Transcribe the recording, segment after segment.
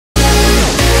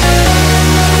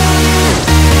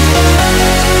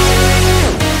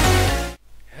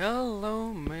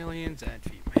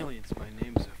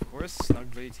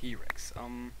SnugglyT-Rex.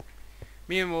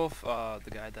 Me and Wolf,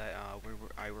 the guy that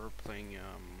I were playing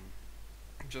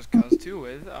Just Cause 2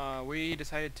 with, we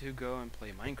decided to go and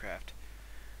play Minecraft.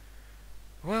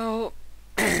 Well,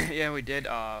 yeah, we did.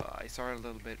 I started a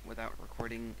little bit without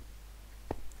recording,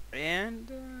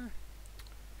 and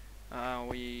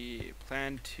we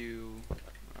planned to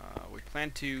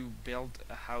build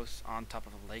a house on top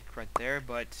of a lake right there,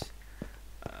 but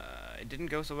it didn't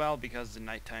go so well because the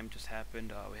nighttime just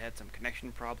happened. We had some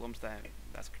connection problems.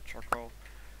 That's charcoal.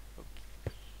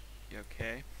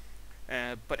 Okay.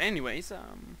 But anyways,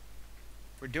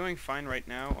 we're doing fine right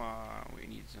now. We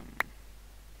need some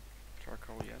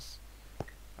charcoal, yes.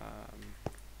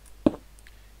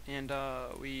 And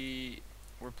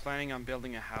we're planning on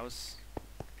building a house.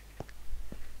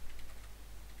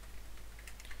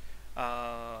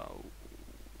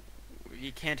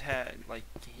 He can't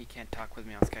talk with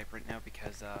me on Skype right now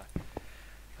because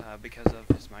of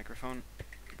his microphone.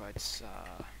 But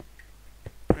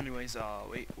anyways,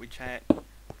 we chat.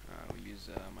 We use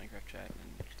Minecraft chat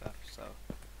and stuff. So.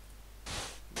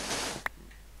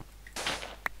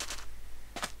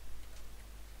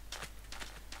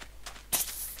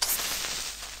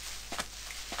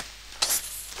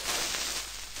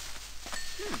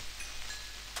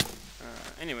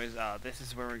 Anyways, this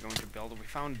is where we're going to build. We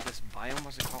found this biome.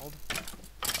 What's it called?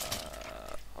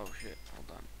 Oh shit!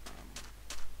 Hold on.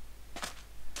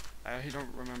 I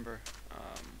don't remember.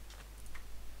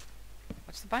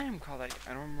 What's the biome called? I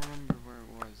don't remember where it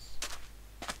was.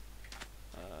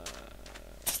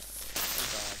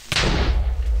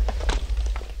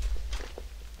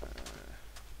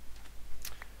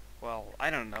 Well, I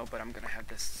don't know, but I'm gonna have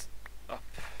this up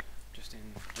just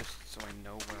so I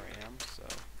know where I am. So.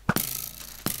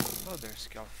 Hello there,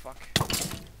 skull fuck.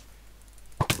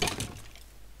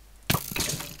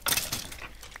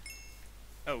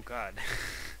 Oh god.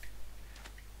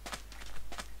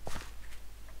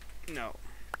 No.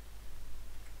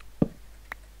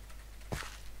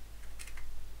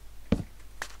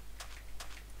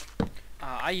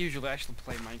 I usually actually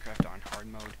play Minecraft on hard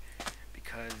mode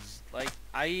because, like,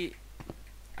 I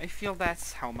feel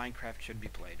that's how Minecraft should be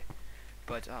played.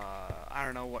 But I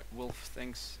don't know what Wolf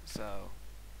thinks, so.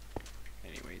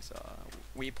 Anyways,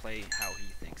 we play how he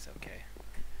thinks, okay.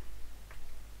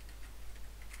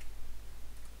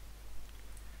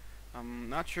 I'm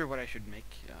not sure what I should make.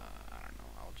 I don't know,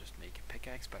 I'll just make a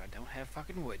pickaxe, but I don't have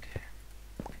fucking wood.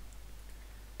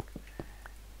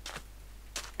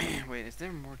 Wait, is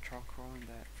there more charcoal in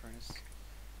that furnace?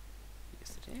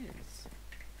 Yes, it is.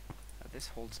 This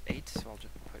holds 8, so I'll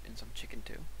just put in some chicken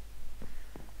too.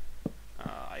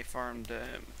 I farmed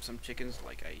some chickens,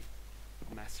 like I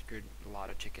massacred a lot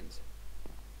of chickens.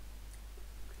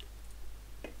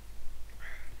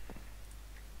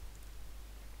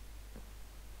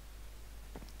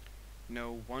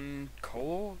 No, 1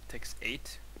 coal takes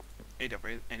 8 of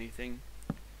anything,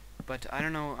 but I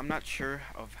don't know, I'm not sure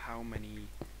of how many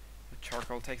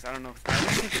charcoal takes. I don't know if, I don't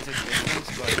think it's a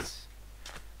difference,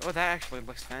 but oh, that actually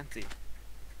looks fancy.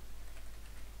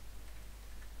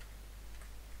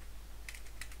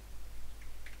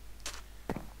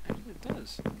 Actually it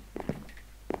does.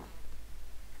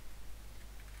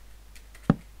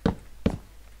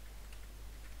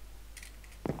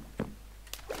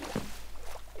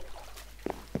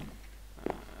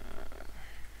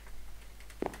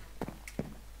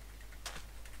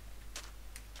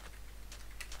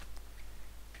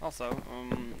 Also,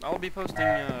 I'll be posting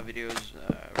videos.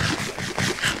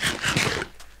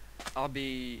 I'll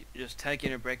be just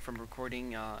taking a break from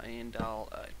recording, and I'll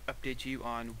update you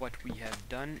on what we have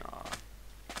done,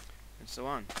 and so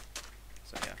on.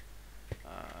 So yeah,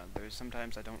 there's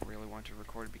sometimes I don't really want to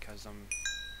record because I'm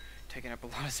taking up a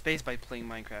lot of space by playing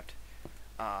Minecraft.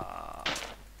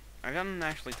 I've done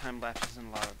actually time lapses and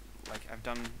a lot of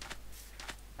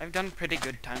I've done pretty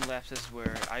good time lapses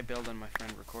where I build and my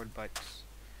friend record, but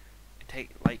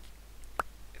like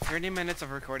 30 minutes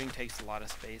of recording takes a lot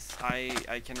of space.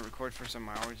 I can record for some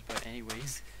hours, but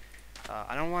anyways,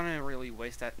 I don't want to really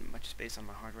waste that much space on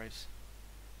my hard drives.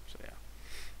 So yeah.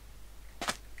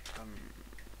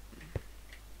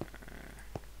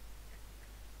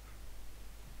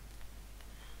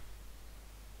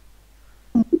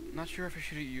 Not sure if I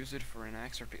should use it for an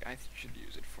axe or I should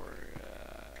use it for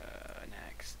an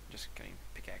axe. Just kidding,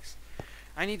 pickaxe.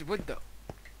 I need wood though.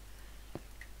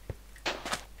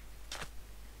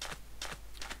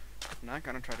 I'm not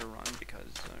gonna try to run because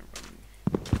running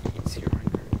eats your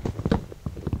hunger.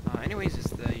 Anyways, is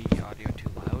the audio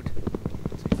too loud?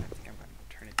 So I think I'm gonna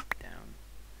turn it down.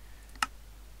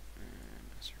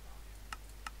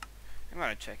 I'm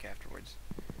gonna check afterwards.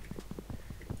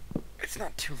 I It's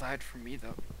not too loud for me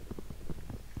though.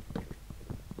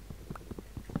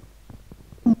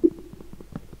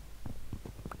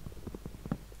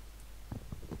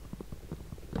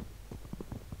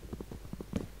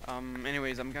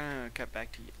 Anyways, I'm gonna cut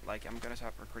back to I'm gonna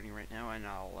stop recording right now, and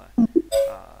I'll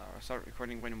start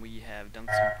recording when we have done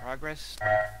some progress. Like,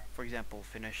 for example,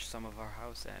 finish some of our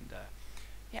house, and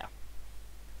yeah.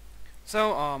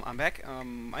 So I'm back.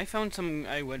 I found some.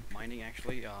 I went mining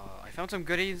actually. I found some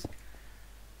goodies.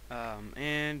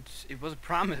 And it was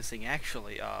promising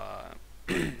actually. I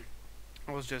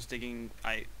was just digging.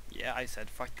 I said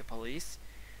fuck the police,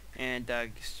 and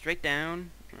dug straight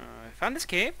down. I found this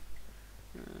cave.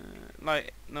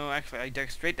 No, actually, I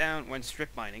dug straight down, went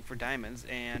strip mining for diamonds,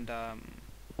 and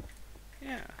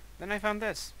yeah. Then I found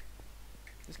this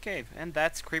cave, and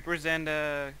that's creepers and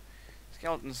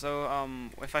skeletons. So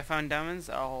if I find diamonds,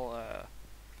 I'll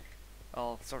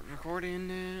start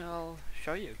recording and I'll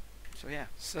show you. So yeah.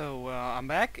 So I'm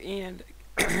back, and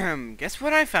guess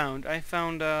what I found? I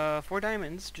found 4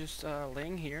 diamonds just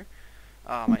laying here.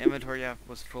 My inventory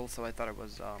was full, so I thought it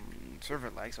was server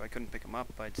lag, so I couldn't pick them up,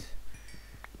 but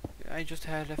I just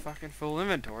had a fucking full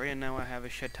inventory, and now I have a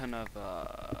shit ton of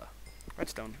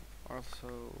redstone.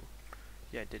 Also,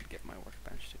 yeah, I did get my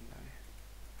workbench, didn't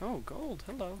I? Oh, gold,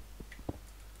 hello.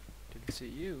 Didn't see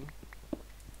you.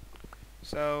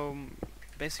 So,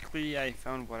 basically, I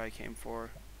found what I came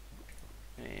for.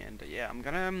 And, yeah, I'm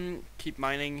gonna keep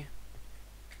mining.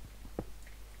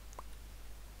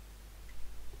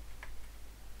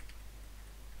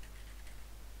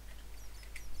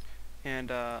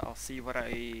 And, I'll see what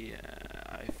I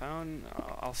found.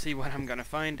 I'll see what I'm gonna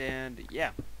find, and,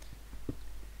 yeah.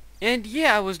 And,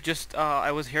 yeah, I was just,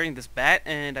 I was hearing this bat,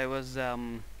 and I was,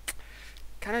 kind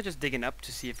of just digging up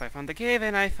to see if I found the cave,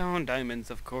 and I found diamonds,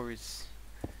 of course.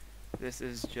 This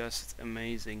is just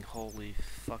amazing. Holy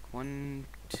fuck. 1,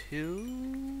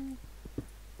 2,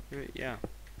 3, yeah.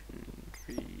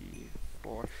 3,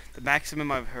 4. The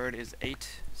maximum I've heard is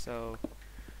 8, so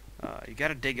you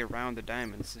gotta dig around the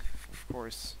diamonds, of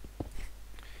course.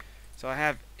 So I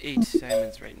have 8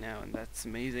 diamonds right now, and that's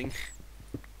amazing.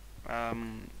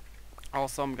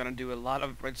 Also, I'm gonna do a lot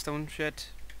of redstone shit,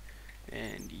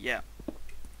 and yeah.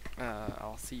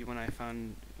 I'll see when I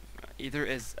found either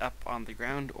is up on the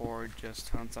ground or just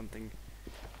found something,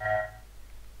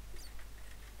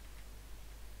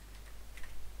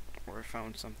 or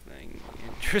found something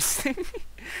interesting.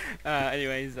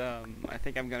 Anyways, I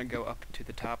think I'm gonna go up to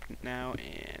the top now,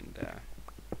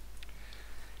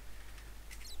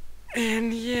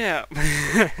 and yeah.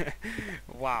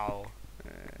 Wow.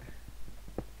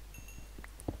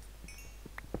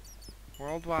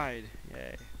 Worldwide,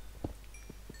 yay.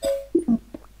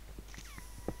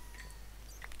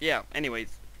 Yeah,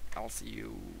 anyways, I'll see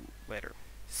you later.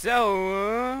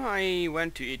 So, I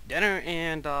went to eat dinner,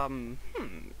 and,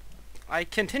 I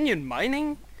continued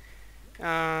mining,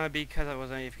 because I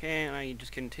was AFK, and I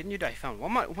just continued. I found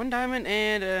one diamond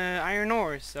and, iron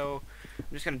ore, so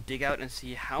I'm just gonna dig out and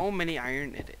see how many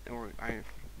iron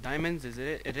diamonds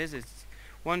it's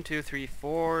 1, 2, 3,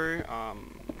 4, I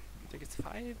think it's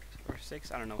 5 or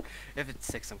 6, I don't know. If it's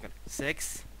 6, I'm gonna,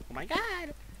 6, oh my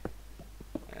god!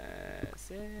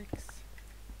 6.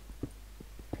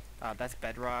 That's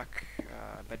bedrock.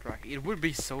 Bedrock. It would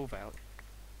be so valuable.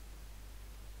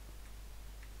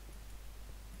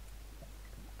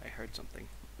 I heard something.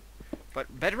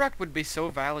 But bedrock would be so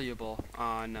valuable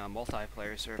on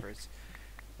multiplayer servers.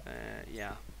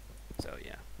 Yeah. So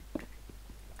yeah.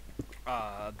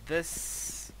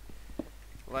 This,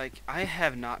 like, I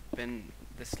have not been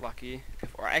this lucky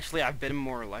before. Actually, I've been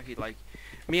more lucky. Like,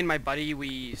 me and my buddy,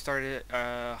 we started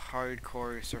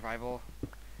hardcore survival,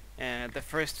 and the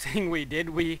first thing we did,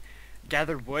 we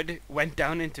gathered wood, went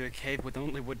down into a cave with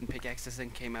only wooden pickaxes,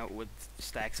 and came out with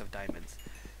stacks of diamonds.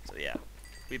 So yeah,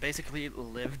 we basically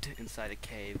lived inside a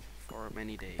cave for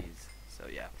many days. So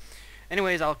yeah.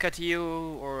 Anyways, I'll cut to you,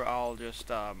 or I'll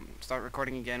just start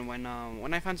recording again when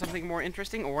I find something more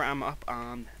interesting, or I'm up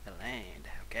on the land.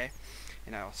 Okay.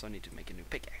 And I also need to make a new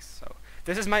pickaxe. So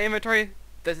this is my inventory.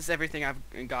 This is everything I've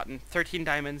gotten. 13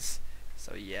 diamonds.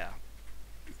 So yeah.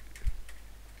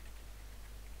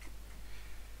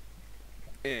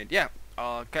 And yeah,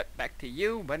 I'll cut back to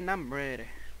you when I'm ready.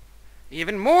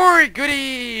 Even more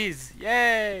goodies!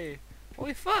 Yay!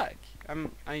 Holy fuck!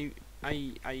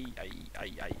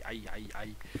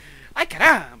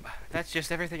 Caramba! That's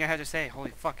just everything I had to say.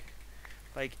 Holy fuck.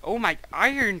 Like, oh my,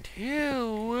 iron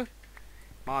too!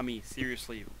 Mommy,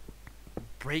 seriously,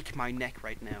 break my neck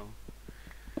right now.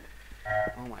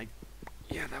 Oh my,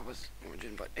 yeah, that was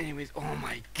origin, but anyways, oh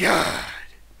my god!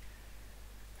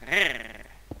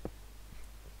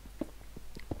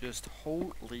 just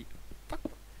holy fuck.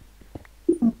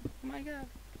 Oh my god.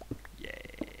 Yeah.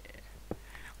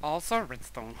 Also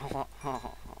redstone.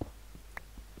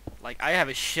 Like, I have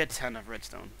a shit ton of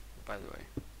redstone, by the way.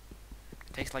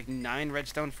 It takes like 9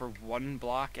 redstone for 1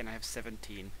 block, and I have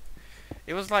 17.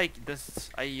 It was like this,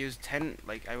 I used 10,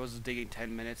 like, I was digging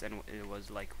 10 minutes, and it was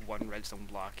like 1 redstone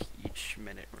block each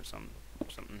minute or something.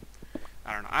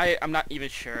 I don't know. I'm not even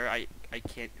sure. I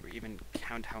can't even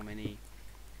count how many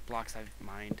blocks I've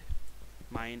mined.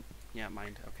 Yeah,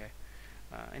 mined, okay.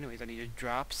 Anyways, I need to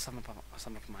drop some of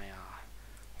my,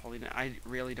 holy, I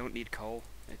really don't need coal.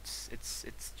 It's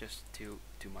just too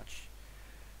much.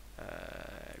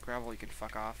 Gravel, you can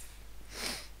fuck off.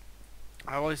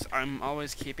 I'm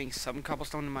always keeping some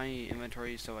cobblestone in my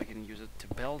inventory so I can use it to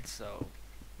build. So,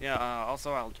 yeah.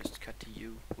 Also, I'll just cut to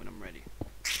you when I'm ready.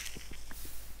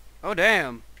 Oh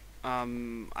damn!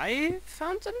 I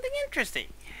found something interesting.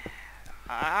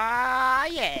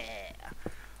 Yeah.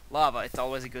 Lava. It's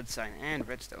always a good sign. And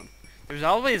redstone. There's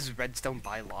always redstone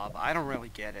by lava. I don't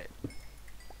really get it.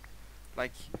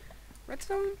 Like,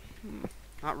 redstone?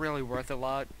 Not really worth a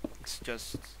lot. It's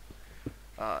just,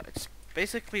 it's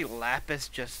basically lapis,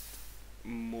 just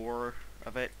more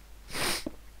of it.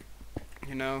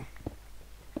 You know?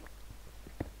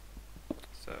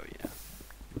 So, yeah.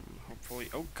 Hopefully.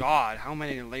 Oh god, how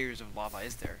many layers of lava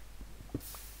is there?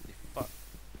 Holy fuck.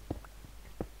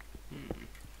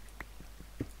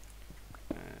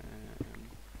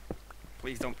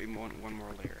 Please don't be one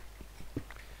more layer.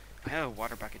 I have a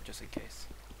water bucket just in case.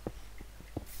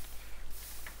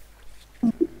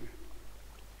 I'm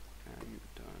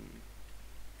done.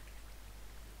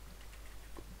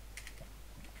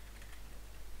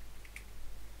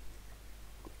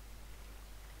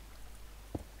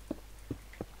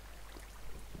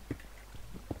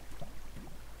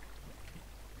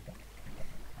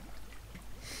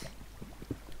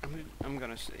 I'm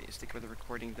gonna stick with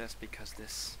recording this because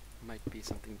this might be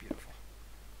something beautiful.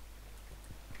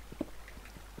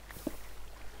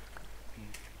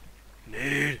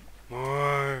 Need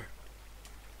more.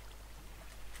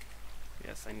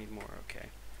 Yes, I need more. Okay.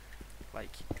 Like,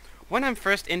 when I'm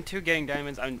first into getting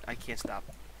diamonds, I can't stop.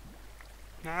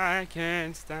 I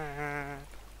can't stop.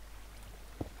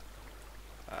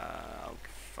 Oh,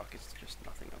 fuck! It's just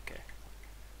nothing. Okay.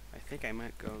 I think I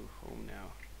might go home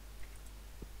now.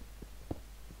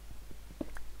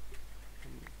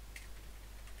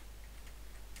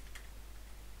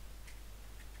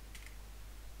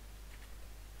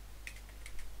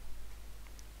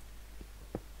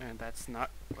 And that's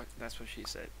not what, that's what she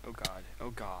said. Oh god,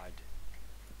 oh god.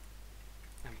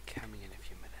 I'm coming in a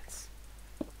few minutes.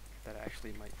 That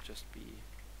actually might just be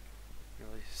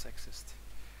really sexist.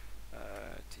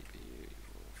 TPU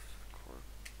wolf core.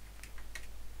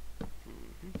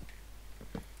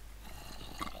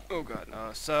 Oh god,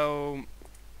 so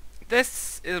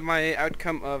this is my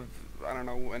outcome of, I don't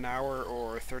know, an hour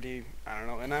or 30, I don't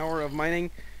know, an hour of mining.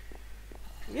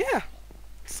 Yeah.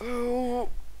 So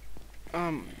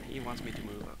he wants me to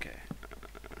move, okay.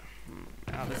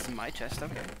 Oh, this is my chest,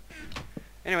 okay.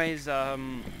 Anyways, does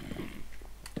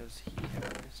he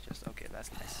have this? Just, okay,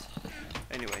 that's nice.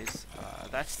 Anyways,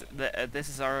 that's, this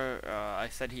is our, I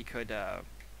said he could,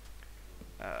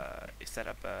 set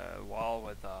up a wall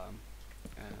with,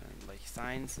 like,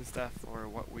 signs and stuff, or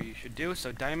what we should do.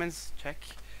 So, diamonds, check.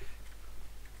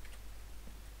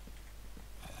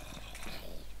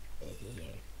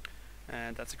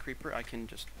 And that's a creeper. I can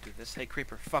just do this. Hey,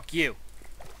 creeper, fuck you!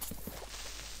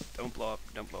 Don't blow up.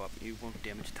 Don't blow up. You won't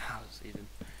damage the house, even.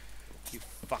 You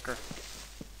fucker.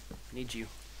 Need you.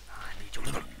 I need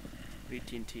you. Need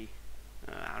TNT.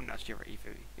 I'm not sure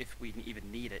if we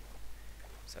even need it.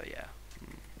 So, yeah.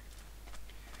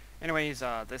 Anyways,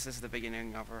 this is the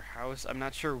beginning of our house. I'm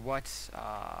not sure what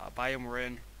biome we're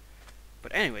in.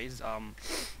 But anyways,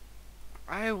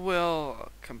 I will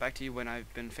come back to you when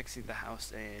I've been fixing the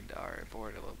house and our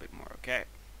board a little bit more, okay?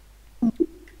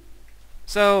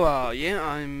 So, yeah,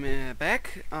 I'm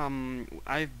back.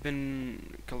 I've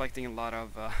been collecting a lot of,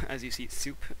 as you see,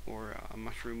 soup or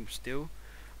mushroom stew.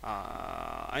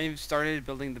 I've started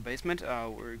building the basement.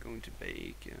 We're going to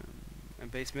bake a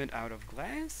basement out of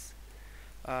glass,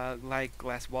 like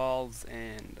glass walls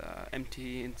and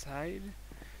empty inside,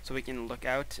 so we can look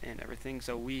out and everything.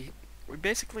 So we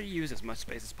basically use as much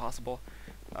space as possible.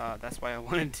 That's why I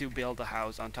wanted to build a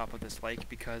house on top of this lake,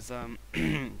 because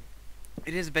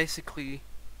it is basically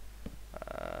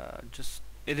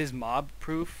it is mob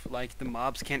proof. Like, the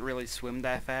mobs can't really swim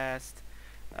that fast.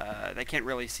 They can't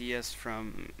really see us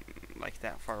from like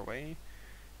that far away.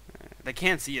 They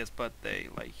can't see us, but they,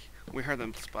 like, we hear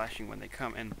them splashing when they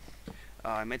come. And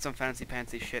I made some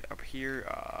fancy shit up here.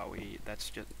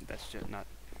 That's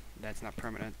not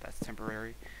permanent. That's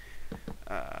temporary.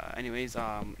 Anyways,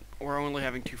 we're only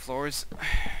having 2 floors.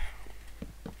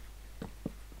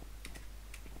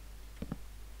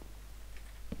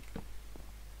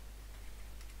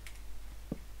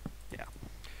 Yeah.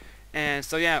 And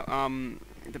so yeah,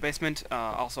 the basement.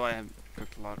 Also, I have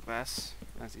cooked a lot of glass,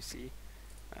 as you see.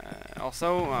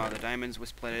 Also, the diamonds, we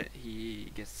split it.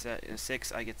 He gets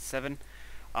 6, I get 7.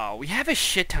 We have a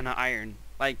shit ton of iron.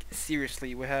 Like,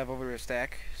 seriously, we have over a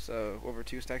stack. So, over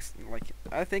 2 stacks. Like,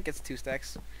 I think it's 2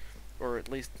 stacks. Or at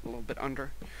least a little bit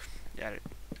under. Yeah.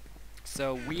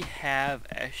 So, we have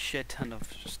a shit ton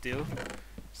of steel.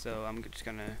 So, I'm just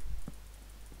gonna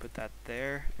put that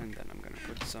there. And then I'm gonna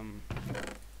put some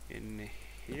in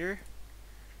here.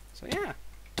 So, yeah.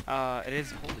 It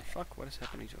is... Holy fuck, what is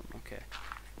happening to him? Okay.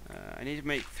 I need to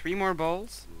make 3 more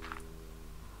bowls.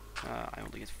 I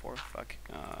only get 4. Fuck.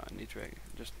 I need to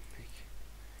just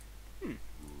make...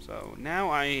 So now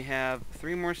I have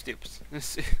 3 more stews.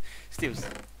 Stews.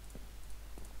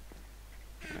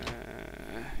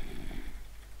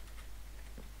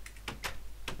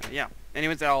 Yeah.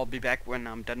 Anyways, I'll be back when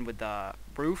I'm done with the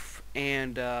roof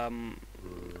and the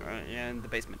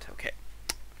basement. Okay.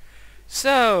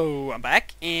 So, I'm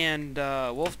back, and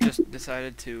Wolf just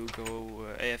decided to go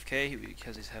AFK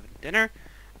because he's having dinner.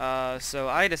 So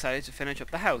I decided to finish up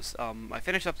the house. I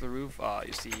finished up the roof.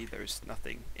 You see there's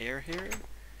nothing air here.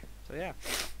 So yeah.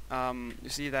 You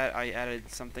see that I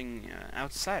added something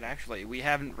outside, actually. We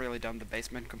haven't really done the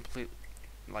basement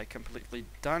completely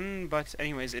done, but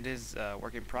anyways, it is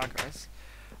work in progress.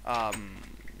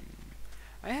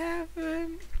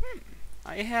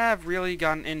 I have really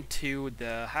gotten into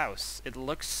the house. It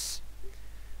looks...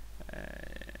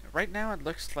 right now it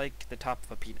looks like the top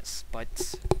of a penis,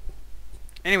 but...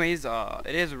 Anyways,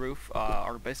 it is a roof.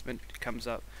 Our basement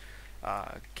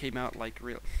came out like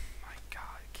real... My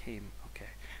god, okay.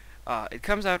 It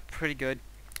comes out pretty good.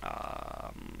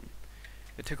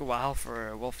 It took a while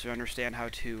for Wolf to understand how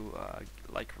to,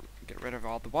 like, get rid of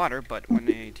all the water, but when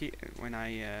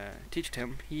I teached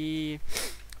him, he...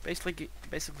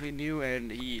 basically knew,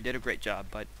 and he did a great job.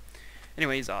 But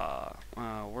anyways,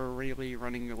 we're really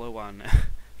running low on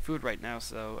food right now,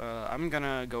 so I'm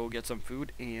gonna go get some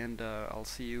food, and I'll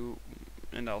see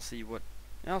what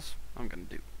else I'm gonna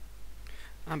do.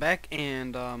 I'm back,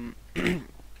 and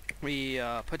we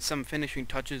put some finishing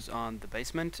touches on the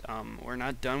basement. We're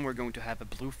not done. We're going to have a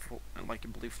blue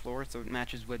floor, so it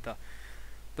matches with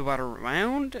the water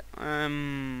around.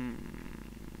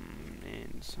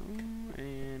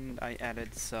 And I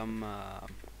added some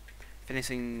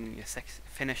finishing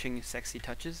sexy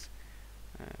touches.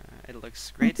 It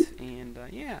looks great, and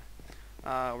yeah.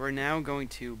 We're now going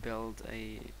to build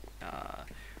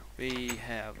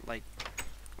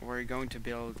we're going to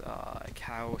build a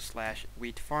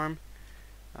cow/wheat farm.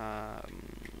 Yeah,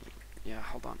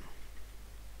 hold on.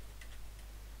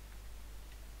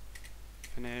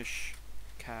 Finish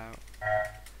cow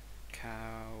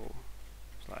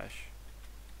slash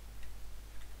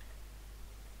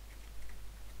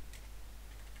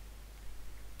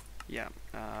yeah,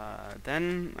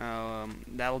 then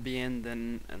that'll be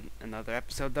in another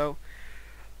episode, though.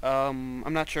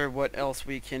 I'm not sure what else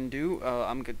we can do.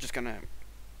 I'm just gonna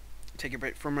take a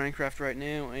break from Minecraft right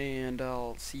now, and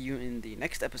I'll see you in the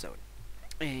next episode.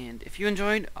 And if you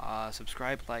enjoyed,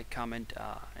 subscribe, like, comment,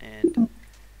 and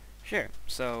share.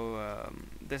 So,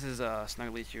 this is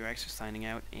SnugglyT-Rex signing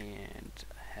out, and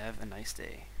have a nice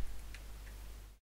day.